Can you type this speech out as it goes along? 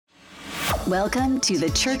Welcome to the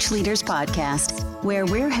Church Leaders Podcast, where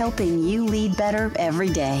we're helping you lead better every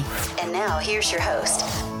day. And now, here's your host.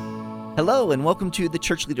 Hello, and welcome to the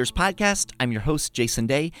Church Leaders Podcast. I'm your host, Jason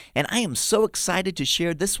Day, and I am so excited to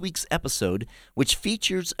share this week's episode, which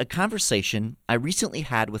features a conversation I recently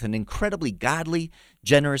had with an incredibly godly,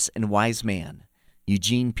 generous, and wise man,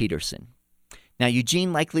 Eugene Peterson. Now,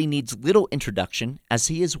 Eugene likely needs little introduction, as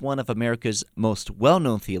he is one of America's most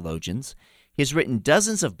well-known theologians. He has written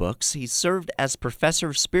dozens of books. He's served as professor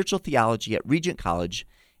of spiritual theology at Regent College,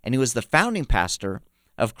 and he was the founding pastor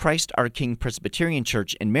of Christ Our King Presbyterian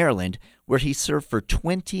Church in Maryland, where he served for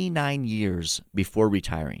 29 years before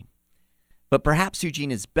retiring. But perhaps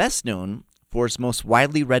Eugene is best known for his most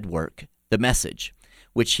widely read work, The Message,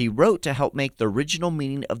 which he wrote to help make the original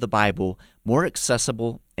meaning of the Bible more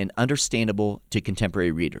accessible and understandable to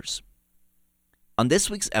contemporary readers. On this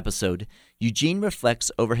week's episode, Eugene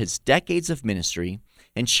reflects over his decades of ministry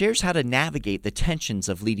and shares how to navigate the tensions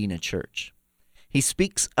of leading a church. He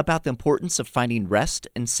speaks about the importance of finding rest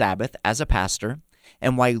and Sabbath as a pastor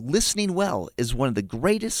and why listening well is one of the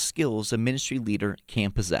greatest skills a ministry leader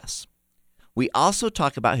can possess. We also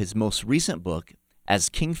talk about his most recent book, As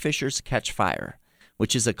Kingfishers Catch Fire,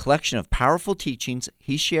 which is a collection of powerful teachings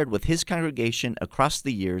he shared with his congregation across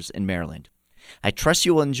the years in Maryland. I trust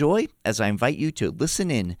you will enjoy as I invite you to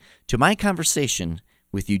listen in to my conversation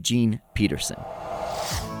with Eugene Peterson.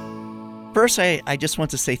 First, I just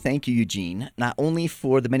want to say thank you, Eugene, not only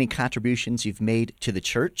for the many contributions you've made to the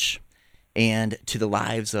church and to the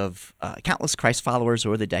lives of countless Christ followers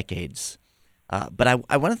over the decades, but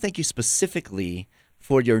I want to thank you specifically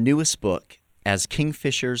for your newest book, As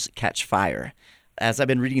Kingfishers Catch Fire. As I've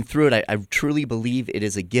been reading through it, I truly believe it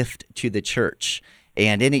is a gift to the church.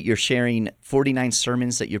 And in it, you're sharing 49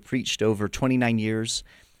 sermons that you preached over 29 years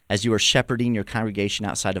as you were shepherding your congregation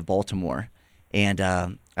outside of Baltimore. And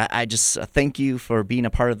I just thank you for being a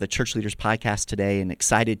part of the Church Leaders Podcast today and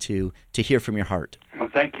excited to hear from your heart. Well,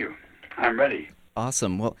 thank you. I'm ready.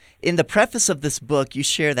 Awesome. Well, in the preface of this book, you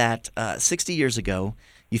share that 60 years ago,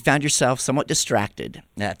 you found yourself somewhat distracted,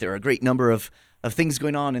 that there are a great number of things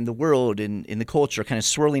going on in the world and in the culture kind of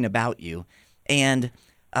swirling about you. And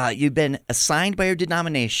you've been assigned by your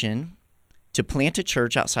denomination to plant a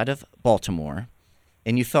church outside of Baltimore,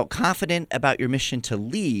 and you felt confident about your mission to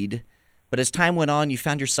lead. But as time went on, you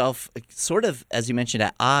found yourself sort of, as you mentioned,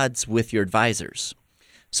 at odds with your advisors.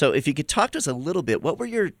 So if you could talk to us a little bit, what were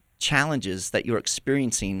your challenges that you were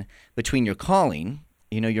experiencing between your calling,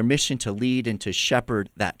 your mission to lead and to shepherd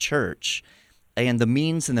that church, and the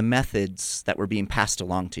means and the methods that were being passed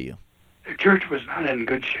along to you? The church was not in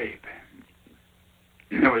good shape.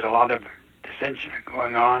 There was a lot of dissension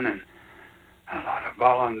going on and a lot of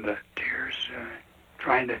volunteers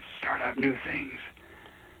trying to start up new things.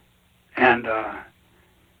 And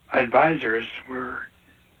advisors were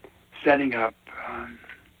setting up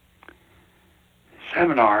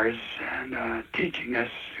seminars and teaching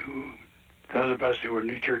us, those of us who were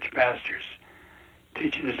new church pastors,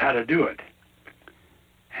 teaching us how to do it.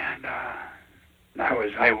 And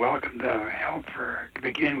I welcomed the help to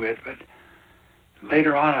begin with, but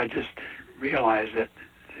later on I just realized that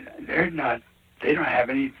they don't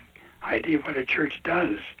have any idea what a church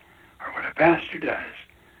does or what a pastor does.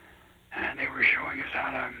 And they were showing us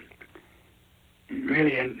how to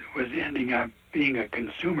was ending up being a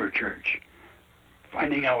consumer church,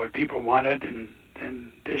 finding out what people wanted and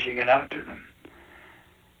then dishing it out to them.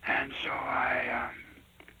 And so I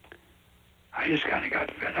just kind of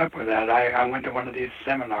got fed up with that. I went to one of these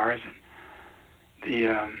seminars, and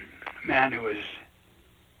the man who was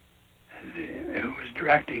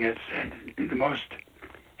directing it said the most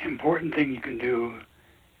important thing you can do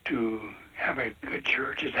to have a good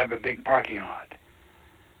church is have a big parking lot.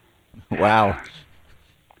 Wow.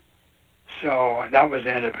 So that was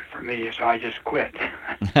the end of it for me, so I just quit.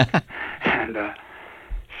 And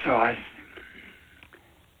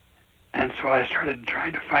so I started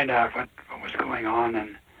trying to find out what was going on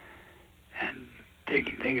and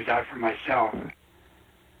taking things out for myself.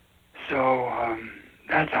 So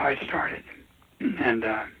that's how I started. And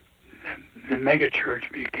the mega church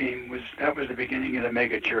that was the beginning of the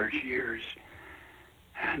mega church years.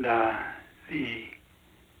 And the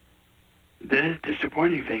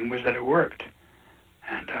disappointing thing was that it worked.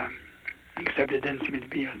 And except it didn't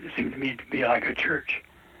seem to me to be like a church.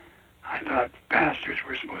 I thought pastors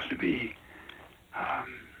were supposed to be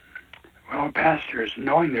pastors,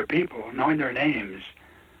 knowing their people, knowing their names,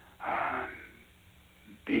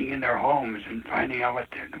 being in their homes and finding out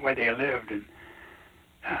the way they lived and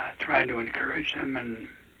trying to encourage them and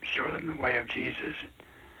show them the way of Jesus.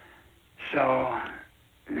 So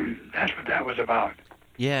that's what that was about.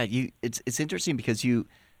 Yeah, it's interesting because you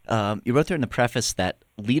wrote there in the preface that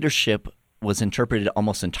leadership was interpreted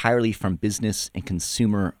almost entirely from business and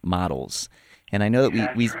consumer models. And I know that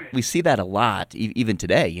Yeah, that's right. we see that a lot, even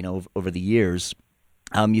today, over the years.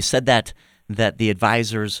 You said that the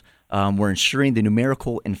advisors were ensuring the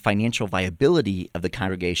numerical and financial viability of the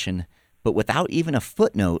congregation, but without even a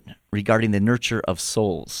footnote regarding the nurture of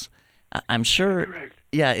souls. I'm sure, Correct.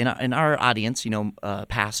 yeah, in our audience,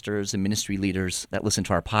 pastors and ministry leaders that listen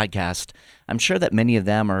to our podcast, I'm sure that many of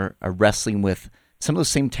them are wrestling with some of those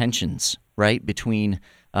same tensions, right, between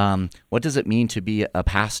what does it mean to be a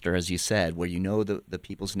pastor, as you said, where you know the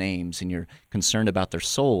people's names and you're concerned about their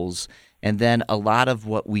souls, and then a lot of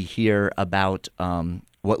what we hear about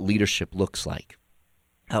what leadership looks like.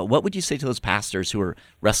 What would you say to those pastors who are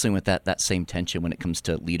wrestling with that same tension when it comes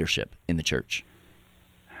to leadership in the church?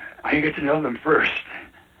 I get to know them first,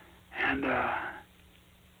 and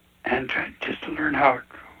try just to learn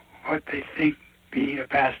what they think being a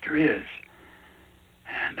pastor is.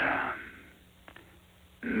 And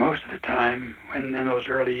most of the time, when in those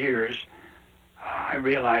early years, I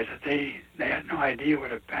realized that they had no idea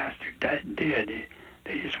what a pastor did.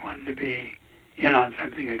 They just wanted to be in on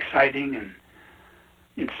something exciting, and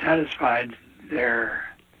it satisfied their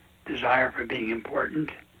desire for being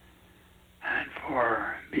important and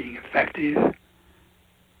for being effective.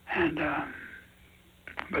 And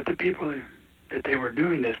but the people that they were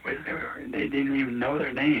doing this with, they didn't even know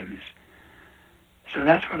their names. So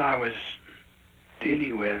that's what I was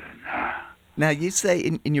dealing with. Now, you say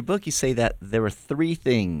in your book, you say that there were three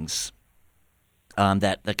things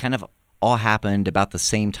that kind of all happened about the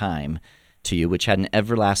same time to you, which had an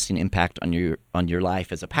everlasting impact on your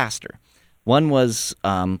life as a pastor. One was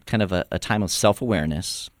kind of a time of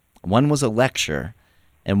self-awareness. One was a lecture,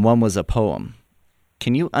 and one was a poem.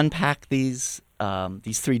 Can you unpack these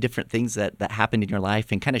three different things that happened in your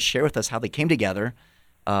life and kind of share with us how they came together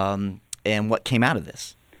and what came out of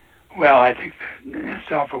this? Well, I think the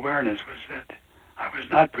self-awareness was that I was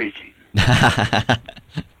not preaching.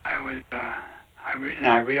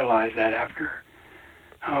 I realized that after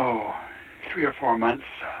 3 or 4 months,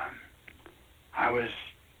 I was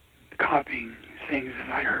copying things that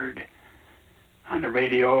I heard on the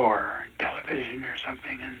radio or television or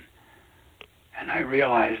something, and I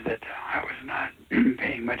realized that I was not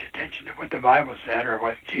paying much attention to what the Bible said or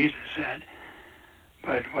what Jesus said,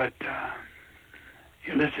 but what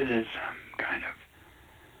elicited some kind of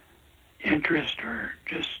interest or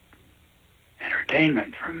just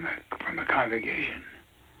entertainment from a congregation.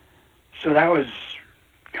 So that was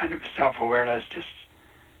kind of self-awareness, just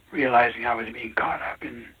realizing I was being caught up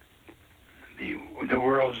in the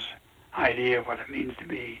world's idea of what it means to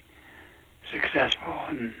be successful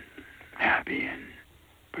and happy and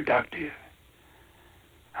productive.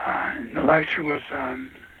 And the lecture was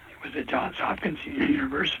at Johns Hopkins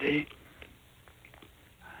University.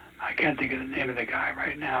 I can't think of the name of the guy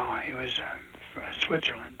right now. He was from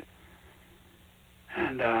Switzerland,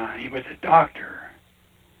 and he was a doctor,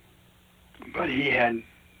 but he had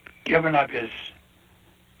given up his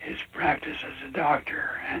practice as a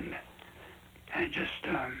doctor and just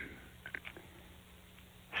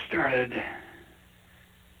started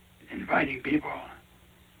inviting people.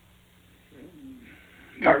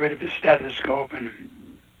 Got rid of his stethoscope and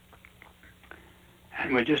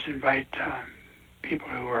would just invite people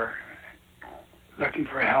who were looking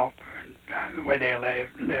for help and the way they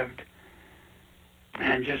lived,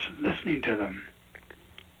 and just listening to them.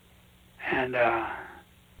 And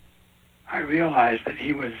I realized that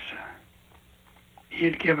he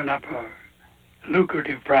had given up a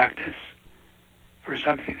lucrative practice for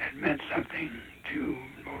something that meant something to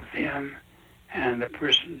both him and the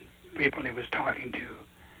people he was talking to.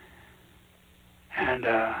 And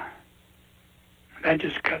that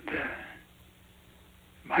just cut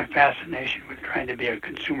my fascination with trying to be a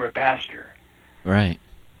consumer pastor. Right.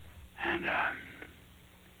 And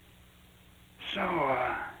so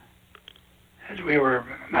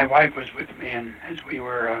my wife was with me, and as we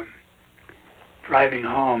were driving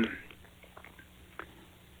home,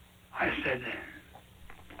 I said,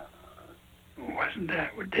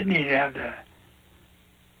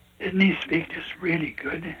 didn't he speak just really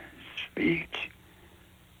good speech?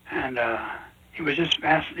 And he was just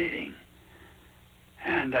fascinating.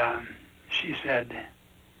 And she said,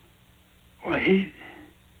 well, he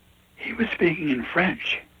was speaking in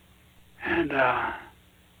French. And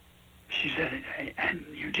she said, and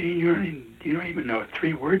Eugene, you don't even know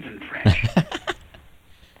 3 words in French.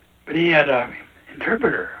 But he had an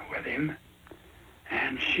interpreter with him,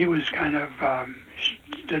 and she was kind of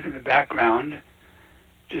stood in the background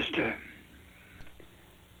just to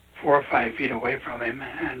 4 or 5 feet away from him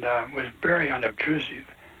and was very unobtrusive.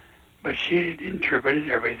 But she interpreted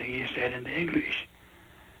everything he said into English.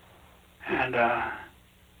 And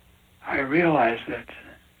I realized that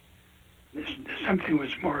something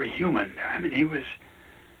was more human. I mean, he was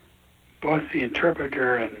both the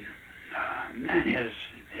interpreter and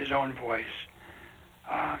his own voice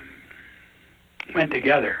went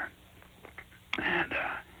together. And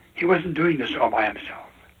he wasn't doing this all by himself.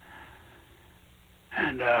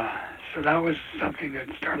 And so that was something that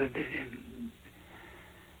started to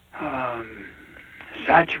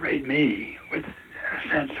saturate me with a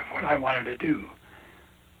sense of what I wanted to do.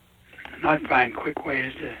 Not find quick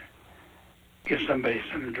ways to give somebody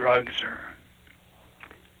some drugs or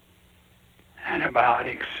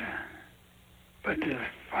antibiotics, but to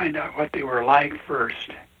find out what they were like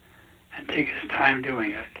first and take his time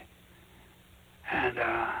doing it. And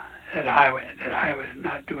that I was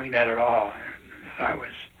not doing that at all. I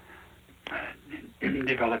was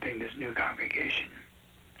developing this new congregation.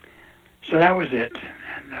 So that was it.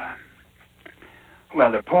 And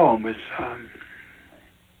well, the poem was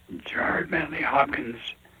Gerard Manley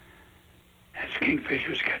Hopkins' As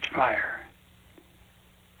Kingfishers Catch Fire.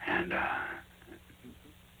 And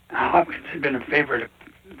Hopkins had been a favorite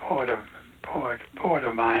poet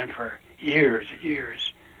of mine for years and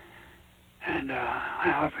years. And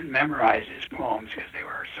I often memorized his poems because they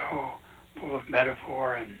were so full of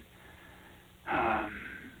metaphor and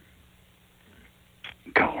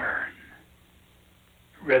color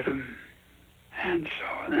and rhythm. And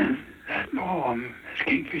so then that poem, As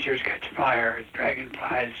Kingfishers Catch Fire, As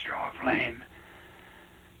Dragonflies Draw Flame,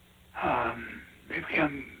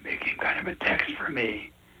 became kind of a text for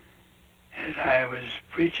me as I was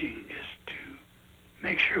preaching, just to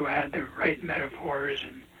make sure I had the right metaphors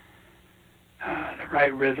and the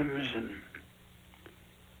right rhythms. And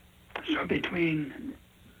so between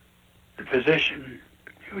the physician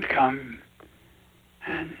who would come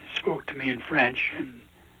and spoke to me in French and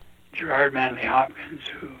Gerard Manley Hopkins,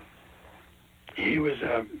 he was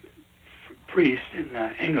a priest in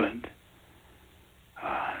England,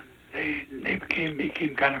 they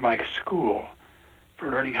became kind of like a school for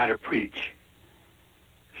learning how to preach.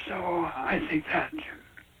 So I think that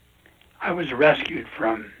I was rescued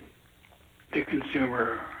from the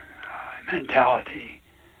consumer mentality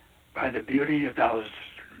by the beauty of that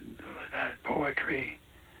poetry,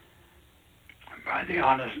 by the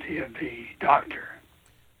honesty of the doctor.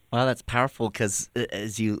 Well, that's powerful, because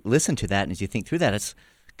as you listen to that and as you think through that, it's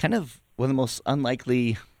kind of one of the most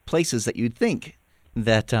unlikely places that you'd think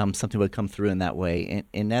that something would come through in that way.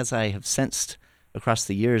 And as I have sensed across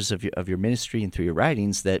the years of your ministry and through your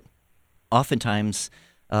writings, that oftentimes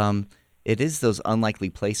it is those unlikely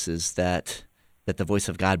places that the voice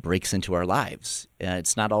of God breaks into our lives.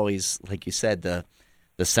 It's not always, like you said, the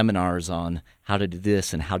seminars on how to do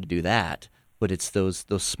this and how to do that, but it's those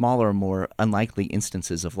smaller, more unlikely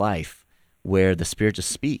instances of life where the Spirit just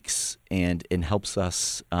speaks and helps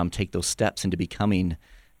us take those steps into becoming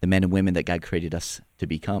the men and women that God created us to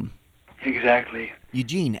become. Exactly.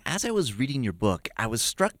 Eugene, as I was reading your book, I was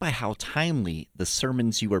struck by how timely the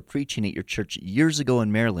sermons you were preaching at your church years ago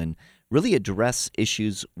in Maryland really address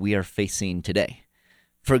issues we are facing today.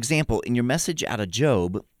 For example, in your message out of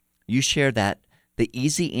Job, you share that the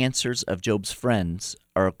easy answers of Job's friends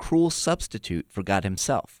are a cruel substitute for God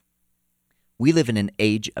himself. We live in an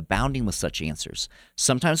age abounding with such answers.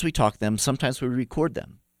 Sometimes we talk them, sometimes we record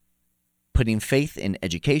them. Putting faith in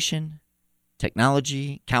education,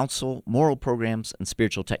 technology, counsel, moral programs, and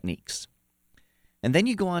spiritual techniques. And then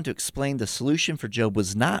you go on to explain the solution for Job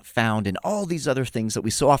was not found in all these other things that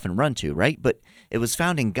we so often run to, right? But it was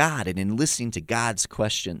found in God and in listening to God's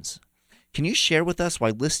questions. Can you share with us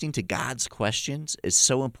why listening to God's questions is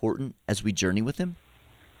so important as we journey with him?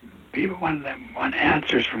 People want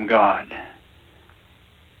answers from God.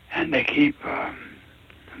 And they keep,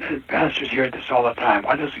 the pastors hear this all the time.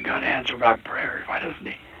 Why doesn't God answer my prayers? Why doesn't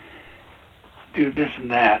he do this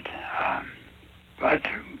and that? But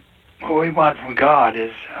what we want from God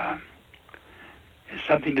is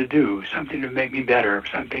something to do, something to make me better,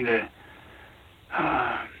 something to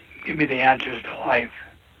give me the answers to life.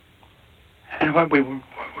 And what we're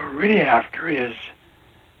really after is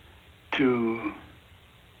to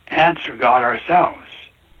answer God ourselves.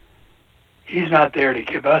 He's not there to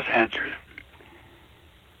give us answers.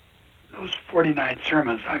 Those 49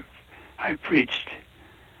 sermons I preached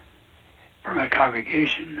for my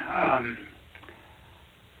congregation,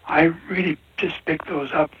 I really just picked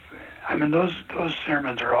those up. I mean, those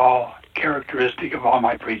sermons are all characteristic of all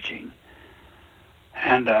my preaching.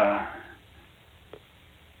 And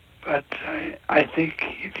but I think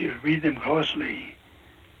if you read them closely,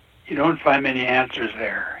 you don't find many answers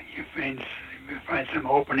there. You find some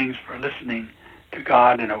openings for listening to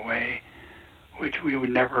God in a way which we would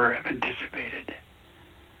never have anticipated.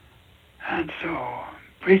 And so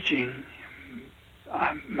preaching,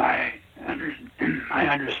 my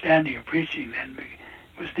understanding of preaching then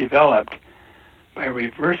was developed by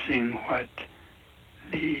reversing what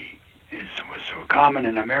was so common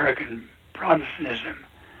in American Protestantism,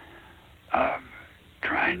 of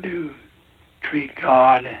trying to treat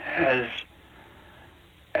God as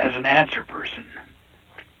an answer person.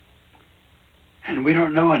 And we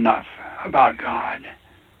don't know enough about God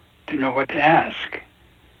to know what to ask.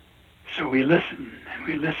 So we listen, and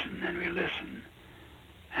we listen, and we listen.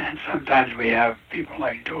 And sometimes we have people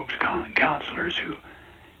like Job's counselors who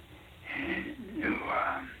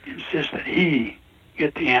insist that he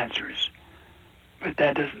get the answers. But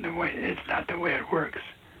it's not the way it works.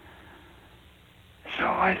 So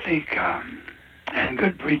I think, and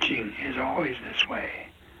good preaching is always this way.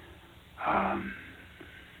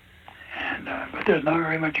 But there's not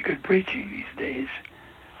very much good preaching these days.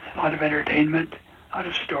 A lot of entertainment, a lot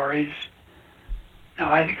of stories.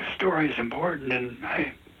 Now I think a story is important, and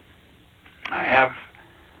I have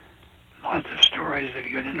lots of stories that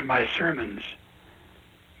get into my sermons,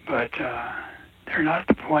 but they're not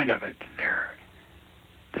the point of it.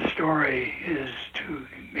 The story is to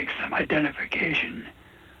make some identification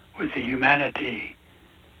with the humanity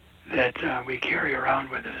that we carry around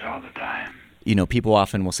with us all the time. You know, people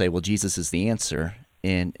often will say, well, Jesus is the answer.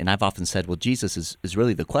 And I've often said, well, Jesus is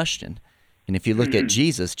really the question. And if you look at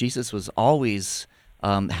Jesus was always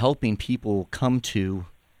helping people come to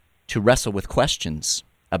wrestle with questions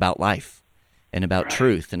about life and about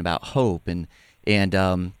truth and about hope. And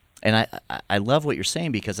I love what you're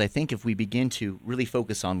saying, because I think if we begin to really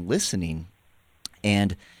focus on listening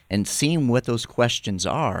and seeing what those questions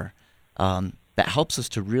are, that helps us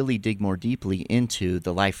to really dig more deeply into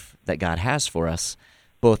the life that God has for us,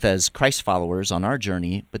 both as Christ followers on our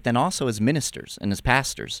journey, but then also as ministers and as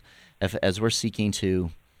pastors, as we're seeking to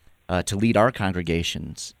lead our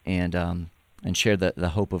congregations and share the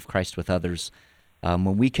hope of Christ with others.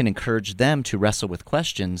 When we can encourage them to wrestle with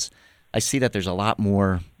questions, I see that there's a lot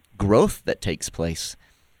more growth that takes place,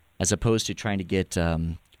 as opposed to trying to get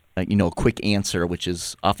a quick answer, which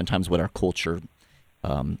is oftentimes what our culture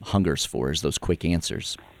hungers for, is those quick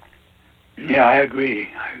answers. Yeah, I agree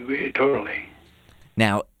totally.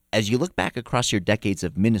 Now, as you look back across your decades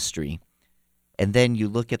of ministry, and then you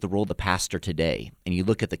look at the role of the pastor today, and you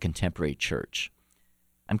look at the contemporary church,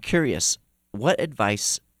 I'm curious, what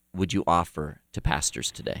advice would you offer to pastors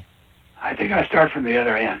today? I think I start from the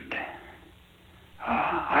other end.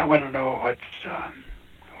 I want to know what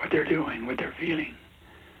they're doing, what they're feeling,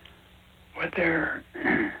 what they're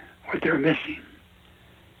missing.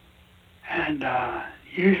 And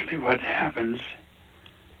usually what happens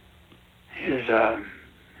is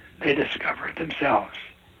they discover it themselves.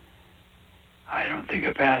 I don't think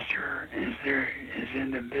a pastor is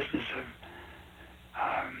in the business of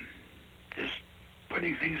just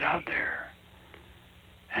putting things out there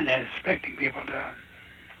and then expecting people to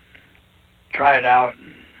try it out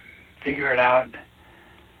and figure it out.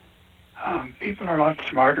 People are a lot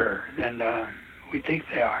smarter than we think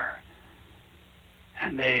they are.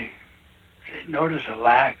 And they notice a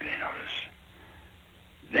lack,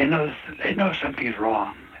 they know something's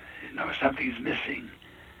wrong, they know something's missing,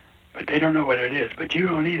 but they don't know what it is, but you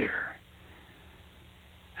don't either.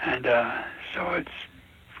 And so it's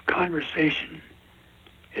conversation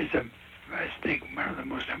is, I think, one of the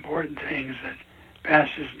most important things that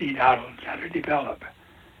pastors need how to develop.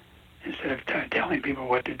 Instead of telling people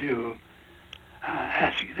what to do,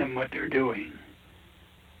 asking them what they're doing.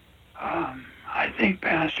 I think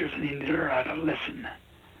pastors need to learn how to listen.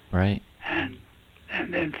 Right. And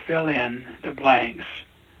then fill in the blanks.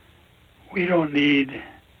 We don't need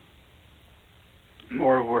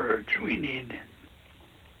more words. We need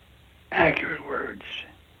accurate words.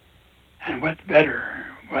 And what's better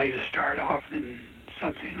way to start off than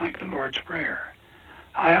something like the Lord's Prayer?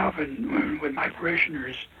 I often, with my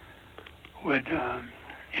parishioners, would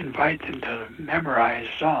invite them to memorize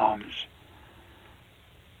Psalms,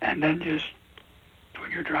 and then just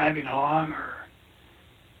when you're driving along or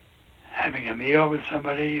having a meal with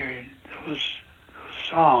somebody, or those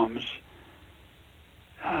Psalms,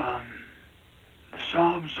 the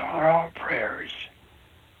Psalms are all prayers,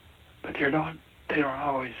 but they don't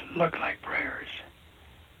always look like prayers.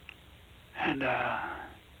 And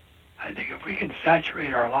I think if we can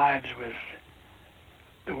saturate our lives with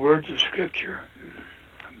the words of Scripture,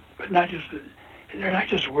 but they're not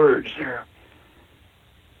just words, they're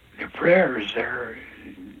prayers,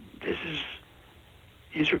 this is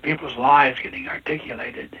these are people's lives getting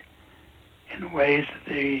articulated in ways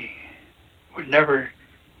that they would never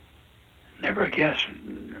guess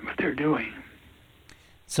what they're doing.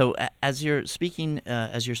 So as you're speaking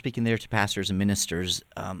there to pastors and ministers,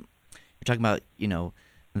 you're talking about,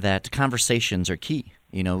 that conversations are key.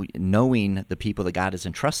 Knowing the people that God has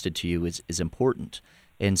entrusted to you is important.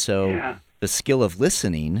 And so the skill of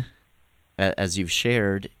listening, as you've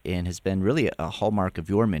shared, and has been really a hallmark of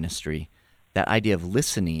your ministry, that idea of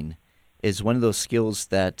listening is one of those skills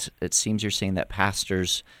that it seems you're saying that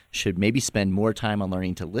pastors should maybe spend more time on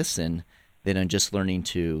learning to listen than on just learning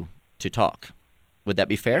to talk. Would that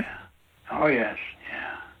be fair? Yeah. Oh, yes.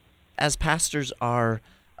 Yeah. As pastors are,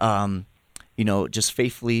 just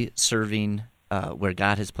faithfully serving where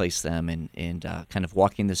God has placed them and kind of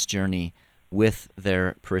walking this journey with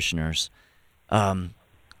their parishioners,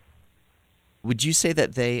 would you say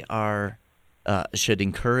that they should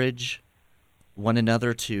encourage one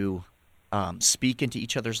another to speak into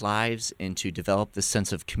each other's lives and to develop this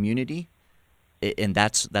sense of community? And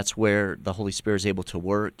that's where the Holy Spirit is able to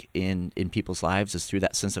work in people's lives, is through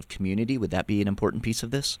that sense of community. Would that be an important piece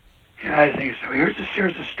of this? Yeah, I think so.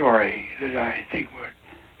 Here's a story that I think would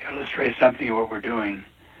illustrate something of what we're doing.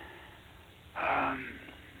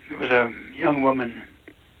 There was a young woman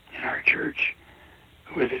in our church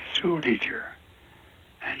who was a school teacher,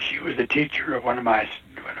 and she was the teacher of one of my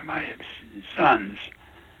sons.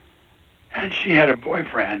 And she had a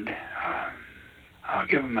boyfriend. I'll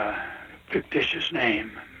give him a fictitious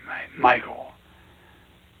name, Michael.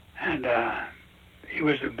 And he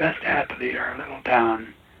was the best athlete our little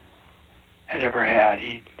town had ever had.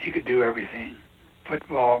 He could do everything: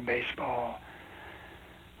 football, baseball,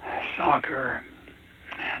 soccer,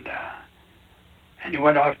 and he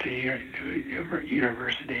went off to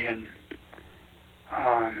university and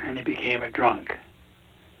he became a drunk.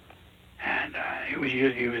 And he was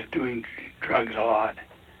doing drugs a lot,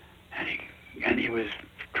 and he was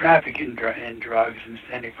trafficking in drugs, and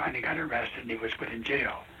then he finally got arrested and he was put in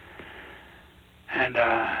jail. And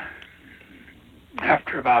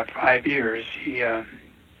after about 5 years, he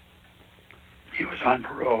was on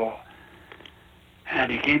parole,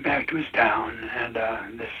 and he came back to his town, and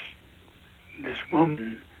this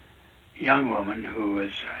young woman who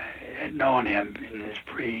had known him in his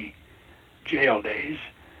pre-jail days,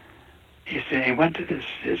 he said he went to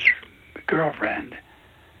his girlfriend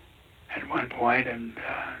at one point and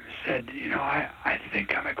said, I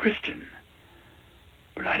think I'm a Christian,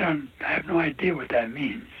 but I have no idea what that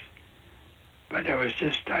means. But there was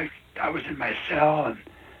just, I was in my cell, and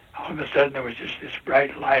all of a sudden there was just this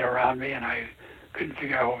bright light around me, and I couldn't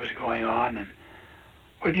figure out what was going on. And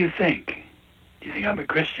what do you think? Do you think I'm a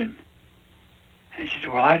Christian? And she said,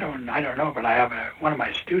 well, I don't know, but I have one of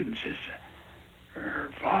my students her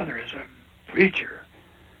father is a preacher,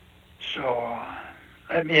 so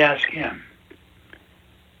let me ask him.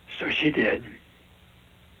 So she did,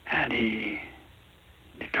 and he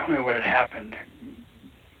told me what had happened.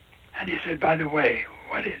 And he said, by the way,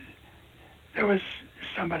 there was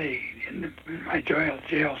somebody in my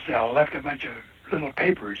jail cell left a bunch of little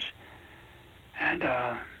papers and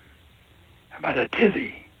about a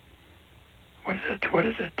tithe. What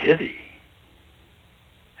is a tithe?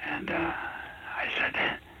 And I said,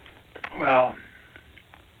 well,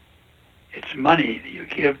 it's money that you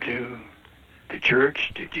give to the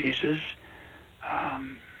church, to Jesus,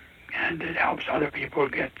 and it helps other people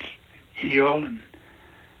get healed and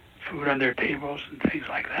food on their tables and things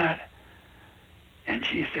like that. And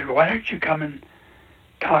she said, well, why don't you come and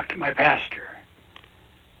talk to my pastor?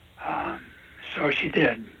 So she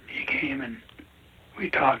did. He came and we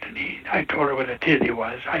talked, and I told her what a tithe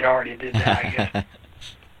was. I already did that, I guess.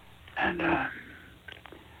 And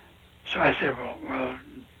so I said, well,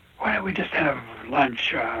 why don't we just have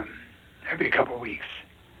lunch every couple of weeks,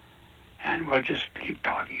 and we'll just keep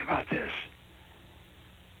talking about this.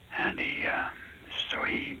 And we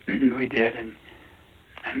did, and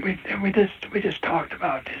we just talked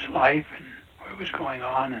about his life and what was going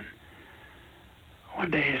on. And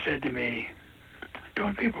one day he said to me,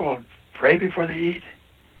 don't people pray before they eat?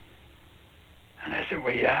 And I said,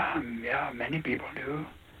 well, yeah, many people do.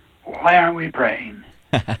 Why aren't we praying?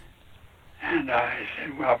 And I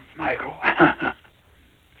said, well, Michael, I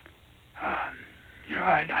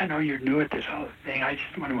know you're new at this whole thing. I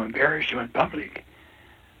just want to embarrass you in public.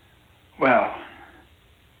 Well,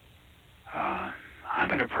 I'm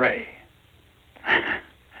going to pray.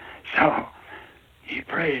 So he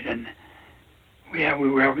prayed, and we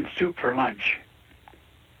were having soup for lunch.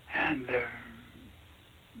 And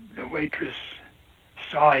the waitress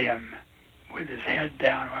saw him with his head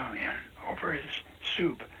down over his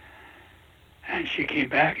soup. And she came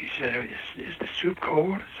back. He said, is the soup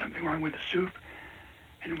cold? Is something wrong with the soup?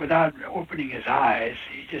 And without opening his eyes,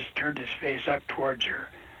 he just turned his face up towards her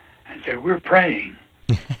and said, we're praying.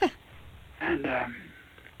 And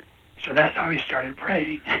so that's how he started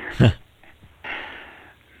praying.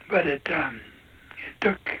 But it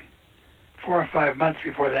took 4 or 5 months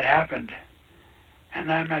before that happened. And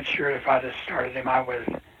I'm not sure if I'd have started him out with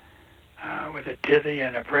a tithy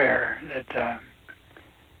and a prayer that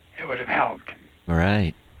it would have helped.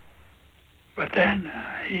 Right. But then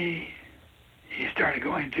he started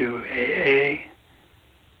going to AA,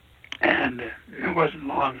 and it wasn't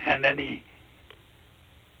long, and then he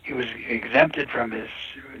was exempted from his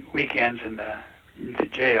weekends in the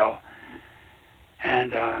jail,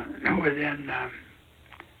 and within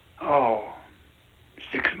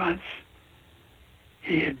 6 months,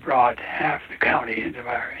 he had brought half the county into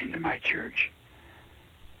my church.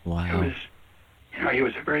 Wow. It was, he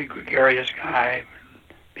was a very gregarious guy.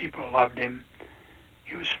 People loved him.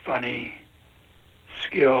 He was funny,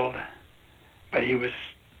 skilled, but he was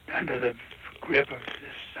under the grip of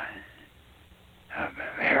this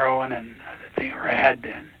heroin and other thing, or had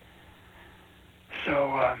been.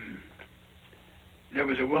 So there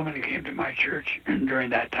was a woman who came to my church during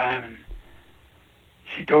that time, and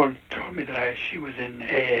she told me that she was in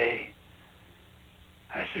AA.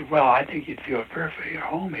 I said, well, I think you'd feel perfectly at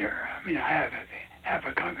home here. I mean, I have half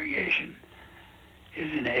a congregation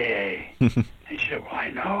is in AA. And she said, well, I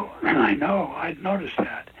know, I'd noticed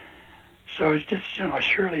that. So it's just,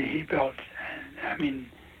 surely he built,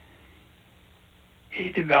 he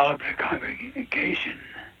developed a congregation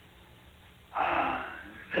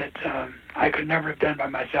that I could never have done by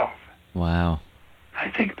myself. Wow. I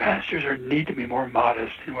think pastors need to be more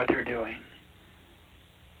modest in what they're doing.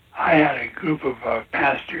 I had a group of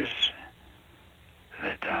pastors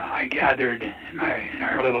that I gathered in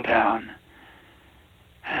our little town,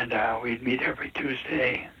 and we'd meet every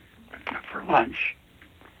Tuesday for lunch,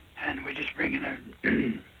 and we'd just bring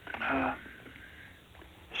in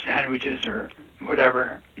sandwiches or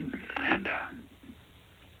whatever, and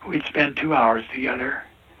we'd spend 2 hours together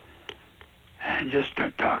and just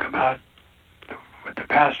talk about what the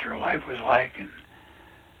pastoral life was like and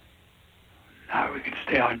how we could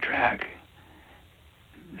stay on track.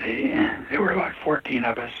 There were about 14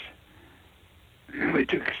 of us. And we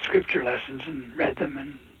took scripture lessons and read them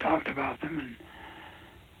and talked about them and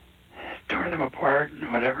tore them apart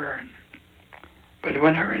and whatever. But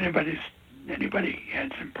whenever anybody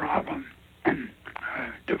had some problem,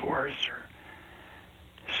 divorce or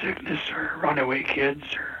sickness or runaway kids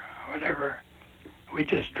or whatever, we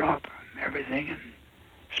just drop everything and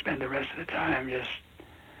spend the rest of the time just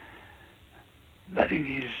letting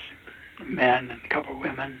these men and a couple of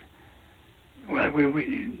women, well,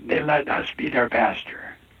 they let us be their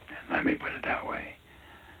pastor. Let me put it that way.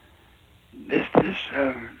 This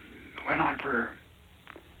went on for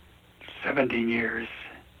 17 years,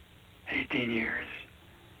 18 years.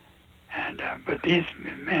 And but these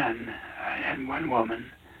men and one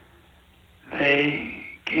woman, they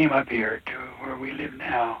came up here to where we live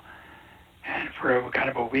now, and for a kind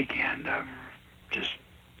of a weekend of just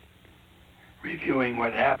reviewing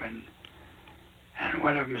what happened. And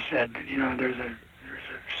one of them said, there's a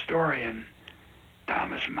story in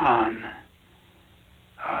Thomas Mann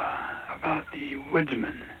about the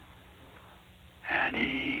woodsman, and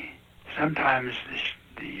sometimes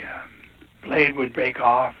the blade would break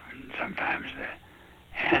off, and sometimes the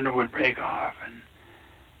handle would break off,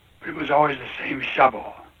 but it was always the same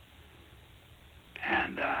shovel.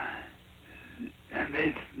 And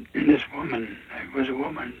this woman, it was a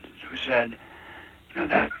woman who said,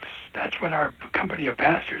 that's what our company of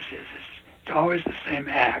pastors is. It's always the same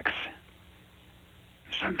axe.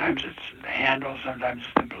 Sometimes it's the handle, sometimes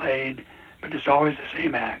it's the blade, but it's always the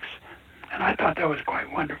same axe. And I thought that was quite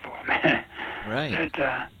wonderful. Right.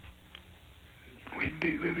 That we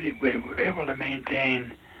were able to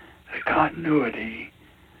maintain the continuity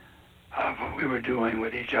of what we were doing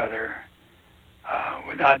with each other,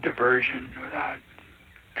 without diversion, without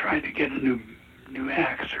trying to get a new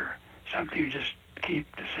axe or something, just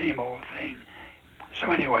keep the same old thing.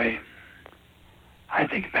 So anyway, I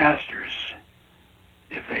think pastors,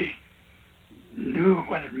 if they knew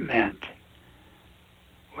what it meant,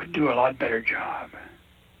 would do a lot better job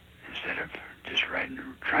instead of just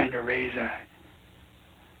trying to raise a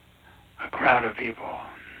crowd of people,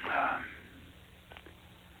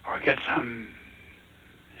 or get some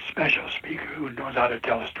special speaker who knows how to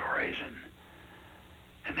tell stories,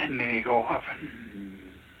 and then they go off and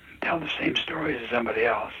tell the same stories as somebody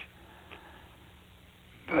else.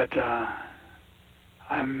 But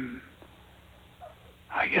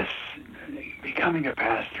I guess becoming a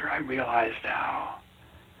pastor, I realized how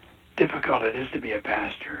difficult it is to be a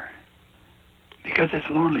pastor because it's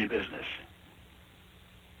a lonely business.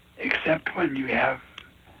 Except when you have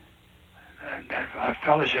a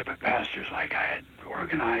fellowship of pastors like I had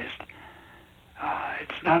organized,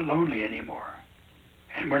 it's not lonely anymore.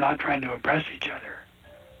 And we're not trying to impress each other.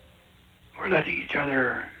 We're letting each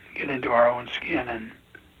other get into our own skin. And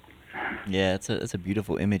Yeah, it's a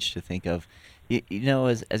beautiful image to think of. You know,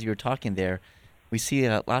 as you were talking there, we see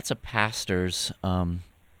lots of pastors.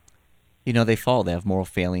 You know, they fall. They have moral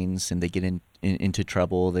failings, and they get into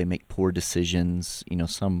trouble. They make poor decisions. You know,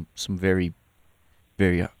 some very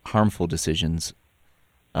very harmful decisions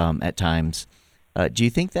at times. Do you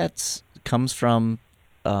think that's comes from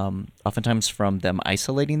oftentimes from them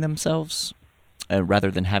isolating themselves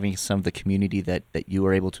rather than having some of the community that you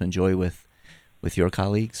were able to enjoy with your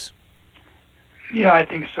colleagues? yeah, I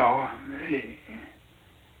think so.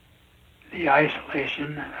 The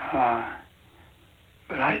isolation,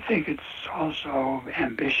 but I think it's also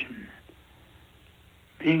ambition.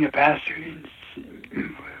 Being a pastor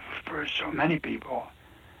for so many people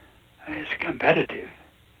is competitive,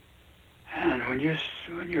 and when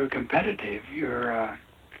you're competitive, you're a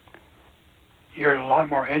lot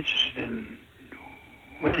more interested in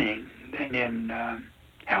winning than in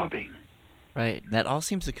helping. Right. That all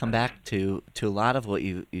seems to come back to a lot of what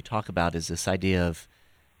you talk about is this idea of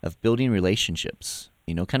building relationships,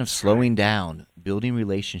 you know, kind of slowing down, building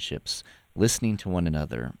relationships, listening to one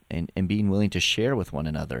another, and being willing to share with one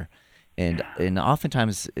another. And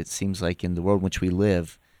oftentimes it seems like in the world in which we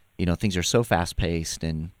live, you know, things are so fast-paced,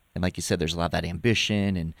 and like you said, there's a lot of that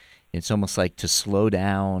ambition, and it's almost like to slow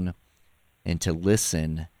down and to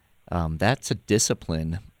listen, that's a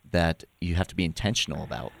discipline that you have to be intentional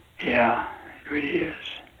about. Yeah, it really is.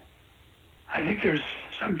 I think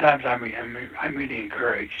sometimes I'm really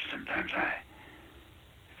encouraged. Sometimes I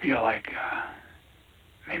feel like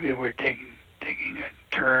maybe we're taking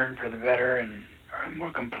a turn for the better and are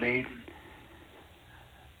more complete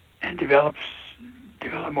and develop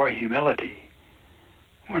more humility.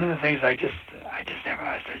 One of the things I just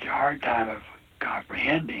have such a hard time of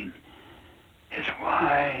comprehending is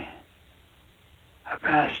why a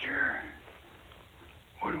pastor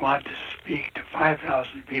would want to speak to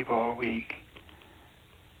 5,000 people a week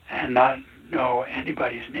and not know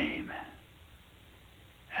anybody's name.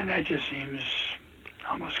 And that just seems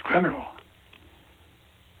almost criminal.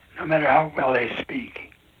 No matter how well they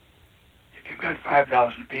speak, if you've got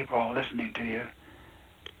 5,000 people listening to you,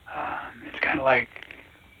 it's kind of like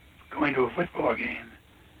going to a football game.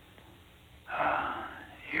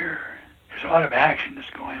 There's a lot of action that's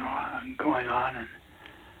going on, and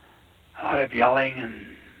a lot of yelling and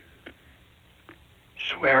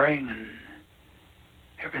swearing and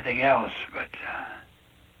everything else. But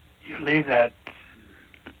you leave that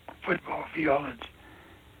football field, and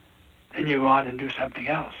then you go on and do something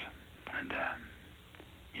else. And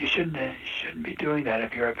you shouldn't be doing that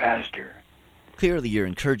if you're a pastor. Clearly, you're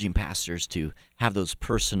encouraging pastors to have those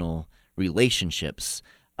personal relationships,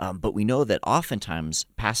 but we know that oftentimes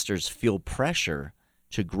pastors feel pressure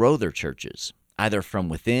to grow their churches, either from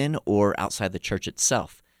within or outside the church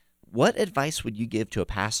itself. What advice would you give to a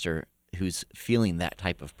pastor who's feeling that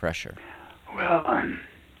type of pressure? Well,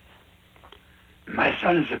 my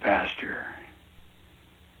son is a pastor.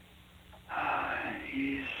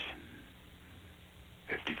 He's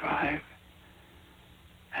 55.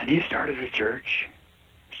 And he started a church,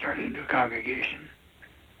 started a new congregation.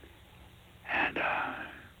 And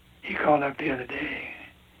he called up the other day.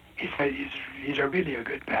 He said he's really a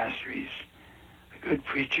good pastor. He's a good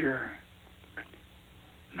preacher,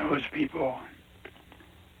 knows people.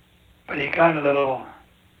 But he called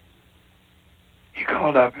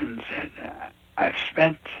up and said, I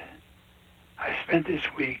spent this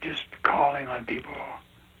week just calling on people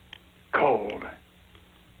cold.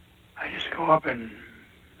 I just go up and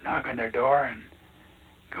knock on their door and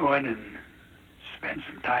go in and spend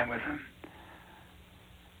some time with them.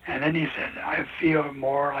 And then he said, I feel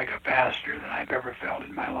more like a pastor than I've ever felt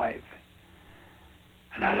in my life.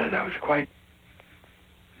 And I thought that was quite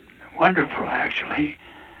wonderful, actually,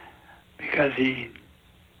 because he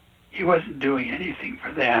wasn't doing anything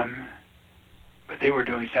for them, but they were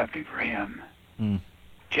doing something for him,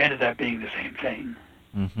 which ended up being the same thing.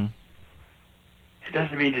 Mm-hmm. It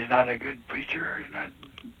doesn't mean he's not a good preacher,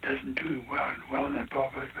 doesn't do well in the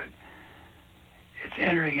pulpit, but it's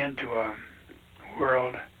entering into a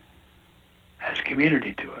world has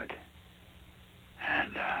community to it.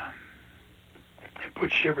 And it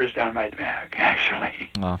put shivers down my back,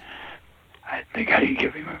 actually. Wow. I think I can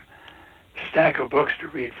give him a stack of books to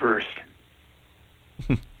read first.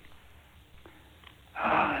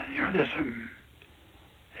 There's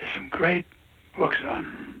some great books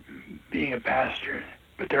on being a pastor,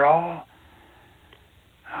 but they're all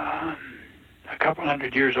a couple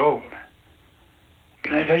hundred years old.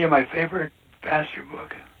 Can I tell you my favorite pastor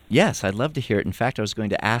book? Yes, I'd love to hear it. In fact, I was going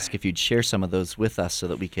to ask if you'd share some of those with us so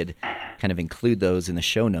that we could kind of include those in the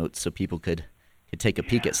show notes so people could take a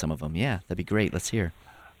peek at some of them. Yeah, that'd be great. Let's hear.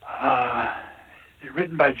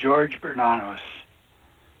 Written by George Bernanos,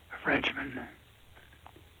 a Frenchman.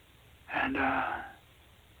 And I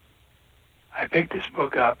picked this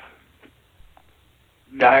book up,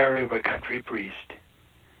 Diary of a Country Priest.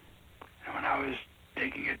 And when I was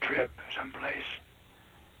taking a trip someplace,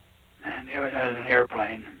 and it was an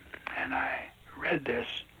airplane, and I read this,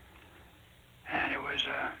 and it was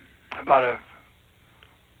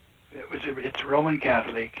it's a Roman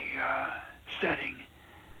Catholic setting,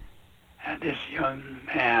 and this young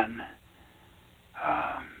man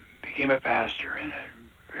became a pastor in a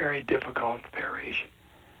very difficult parish,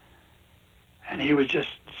 and he was just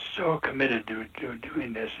so committed to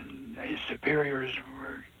doing this, and his superiors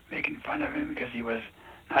were making fun of him because he was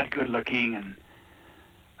not good looking and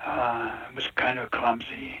was kind of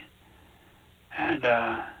clumsy, and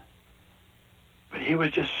but he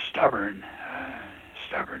was just stubborn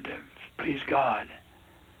to please God.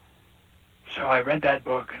 So I read that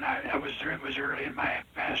book, and it was early in my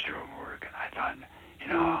pastoral work, and I thought,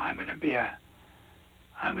 I'm going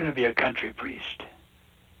to be a country priest.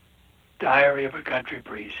 Diary of a Country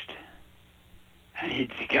Priest. And he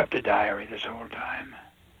kept a diary this whole time.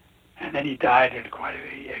 And then he died at quite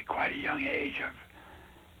a young age of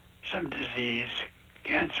some disease,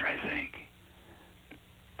 cancer, I think.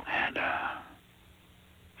 And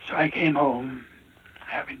so I came home,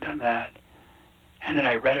 having done that, and then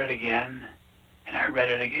I read it again, and I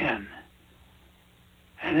read it again.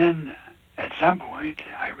 And then at some point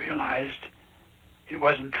I realized it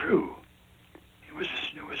wasn't true. It was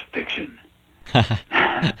fiction.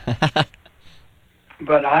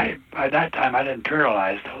 But by that time I'd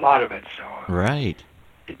internalized a lot of it, so right.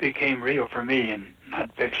 It became real for me and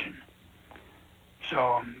not fiction.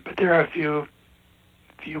 So, but there are a few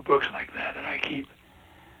books like that I keep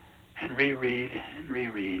and reread,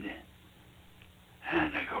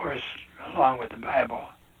 and of course, along with the Bible.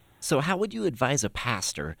 So how would you advise a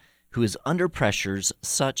pastor who is under pressures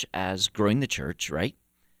such as growing the church, right,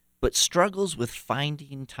 but struggles with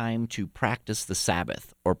finding time to practice the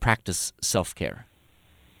Sabbath or practice self-care?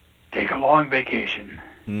 Take a long vacation.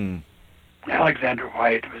 Alexander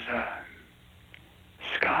White was a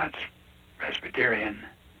Scots Presbyterian,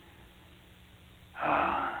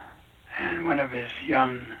 and one of his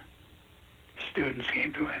young students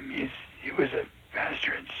came to him. He was a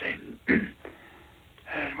pastor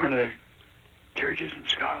at one of the churches in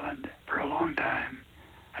Scotland for a long time.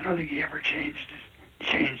 I don't think he ever changed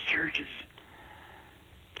churches.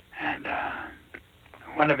 And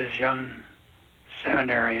one of his young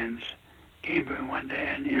seminarians came to him one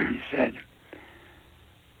day, and he said,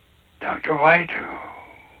 "Dr. White,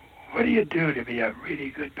 what do you do to be a really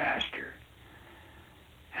good pastor?"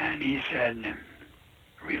 And he said,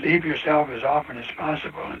 "Relieve yourself as often as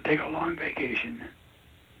possible and take a long vacation."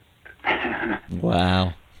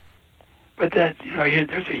 Wow. But that,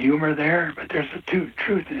 there's a humor there, but there's a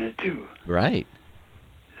truth in it too. Right.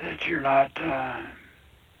 That you're not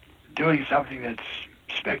doing something that's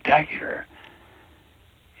spectacular.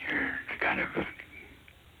 You're kind of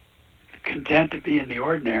content to be in the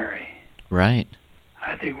ordinary. Right.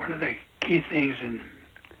 I think one of the key things in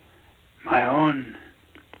my own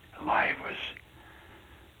life was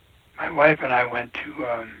my wife and I went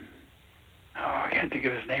to, I can't think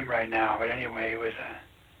of his name right now, but anyway,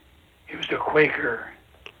 he was a Quaker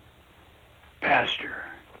pastor,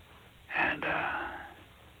 and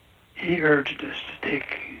he urged us to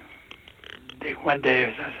take one day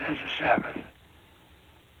as a Sabbath.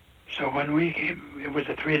 So when we came, it was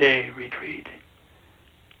a 3-day retreat,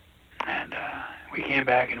 and we came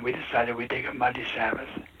back and we decided we'd take a Monday Sabbath.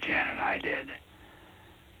 Jan and I did.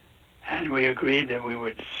 And we agreed that we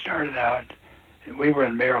would start it out. We were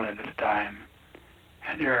in Maryland at the time,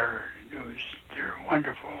 and there are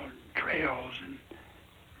wonderful trails and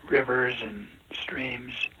rivers and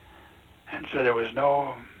streams, and so there was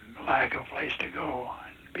no lack of place to go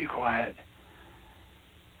and be quiet.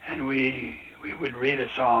 And we would read a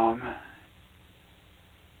psalm,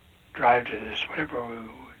 drive to this whatever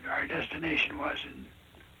our destination was, and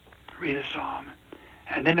read a psalm,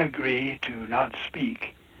 and then agree to not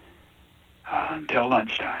speak until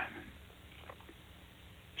lunchtime.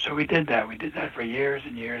 So we did that. We did that for years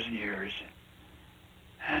and years and years.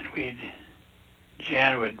 And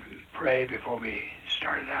Jan would pray before we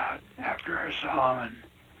started out after our psalm,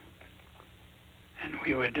 and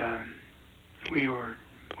we were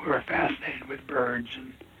fascinated with birds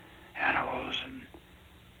and animals, and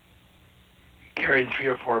carried 3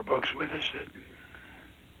 or 4 books with us that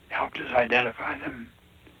helped us identify them.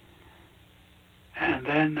 And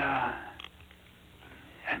then when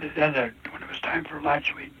it was time for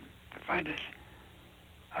lunch, we'd find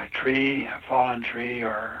a tree, a fallen tree,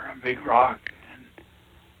 or a big rock, and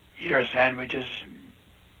eat our sandwiches,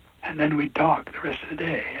 and then we'd talk the rest of the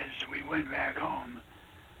day as we went back home.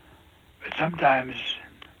 But sometimes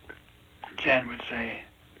Jen would say,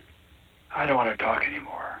 "I don't want to talk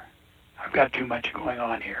anymore. I've got too much going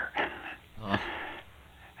on here." Oh.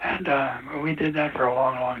 And we did that for a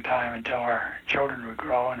long, long time until our children were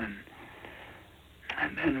grown,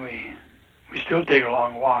 and then we still take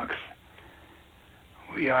long walks.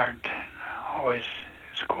 We aren't always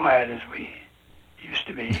as quiet as we used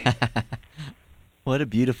to be. What a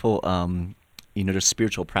beautiful, the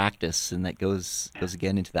spiritual practice, and that goes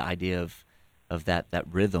again into the idea of that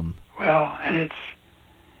rhythm. Well, and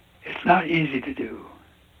it's not easy to do,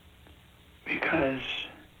 because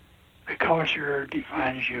the culture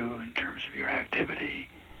defines you in terms of your activity,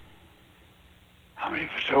 how many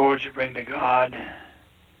souls you bring to God.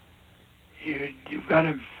 You've got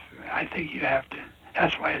to, I think you have to,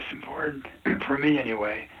 that's why it's important, for me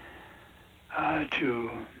anyway,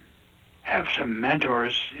 to have some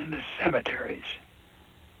mentors in the cemeteries,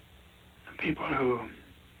 people who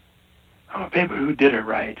did it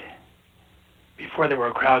right before there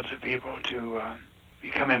were crowds of people to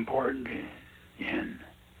become important in.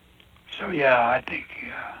 So yeah, I think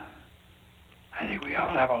we all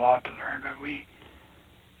have a lot to learn, but we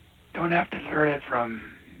don't have to learn it from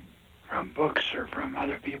books or from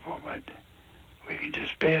other people, but we can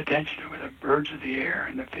just pay attention to the birds of the air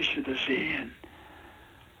and the fish of the sea, and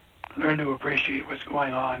learn to appreciate what's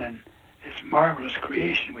going on in this marvelous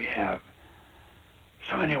creation we have.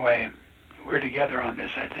 So anyway, we're together on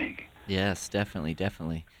this, I think. Yes, definitely.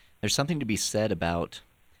 There's something to be said about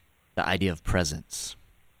the idea of presence,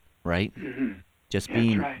 right? Mm-hmm. Just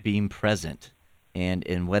right. being present,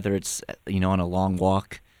 and whether it's on a long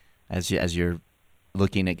walk, as you're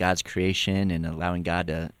looking at God's creation and allowing God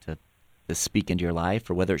to speak into your life,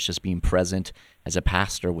 or whether it's just being present as a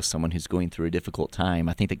pastor with someone who's going through a difficult time.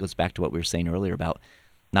 I think that goes back to what we were saying earlier about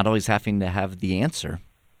not always having to have the answer,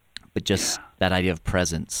 but just that idea of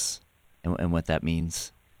presence and what that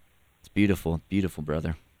means. It's beautiful, beautiful,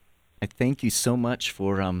 brother. I thank you so much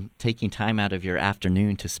for taking time out of your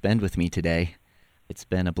afternoon to spend with me today. It's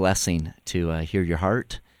been a blessing to hear your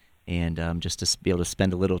heart, and just to be able to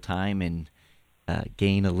spend a little time and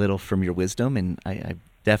gain a little from your wisdom. And I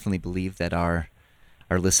definitely believe that our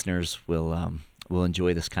listeners will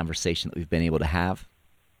enjoy this conversation that we've been able to have,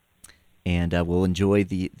 and will enjoy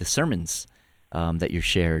the sermons that you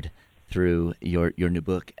shared through your new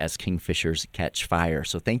book, As Kingfishers Catch Fire.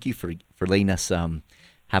 So thank you for letting us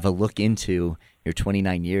have a look into your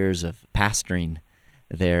 29 years of pastoring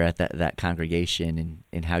there at that congregation,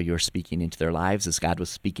 and how you're speaking into their lives as God was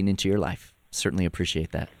speaking into your life. Certainly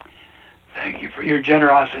appreciate that. Thank you for your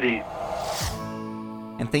generosity.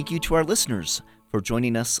 And thank you to our listeners for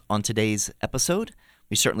joining us on today's episode.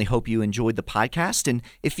 We certainly hope you enjoyed the podcast. And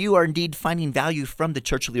if you are indeed finding value from the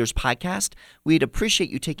Church Leaders Podcast, we'd appreciate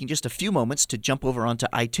you taking just a few moments to jump over onto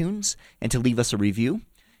iTunes and to leave us a review.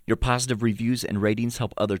 Your positive reviews and ratings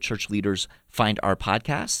help other church leaders find our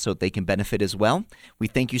podcast so they can benefit as well. We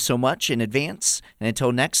thank you so much in advance. And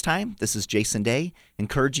until next time, this is Jason Day,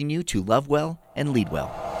 encouraging you to love well and lead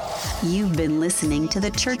well. You've been listening to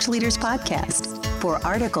the Church Leaders Podcast. For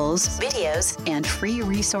articles, videos, and free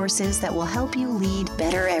resources that will help you lead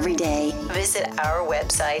better every day, visit our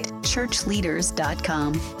website,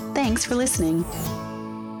 churchleaders.com. Thanks for listening.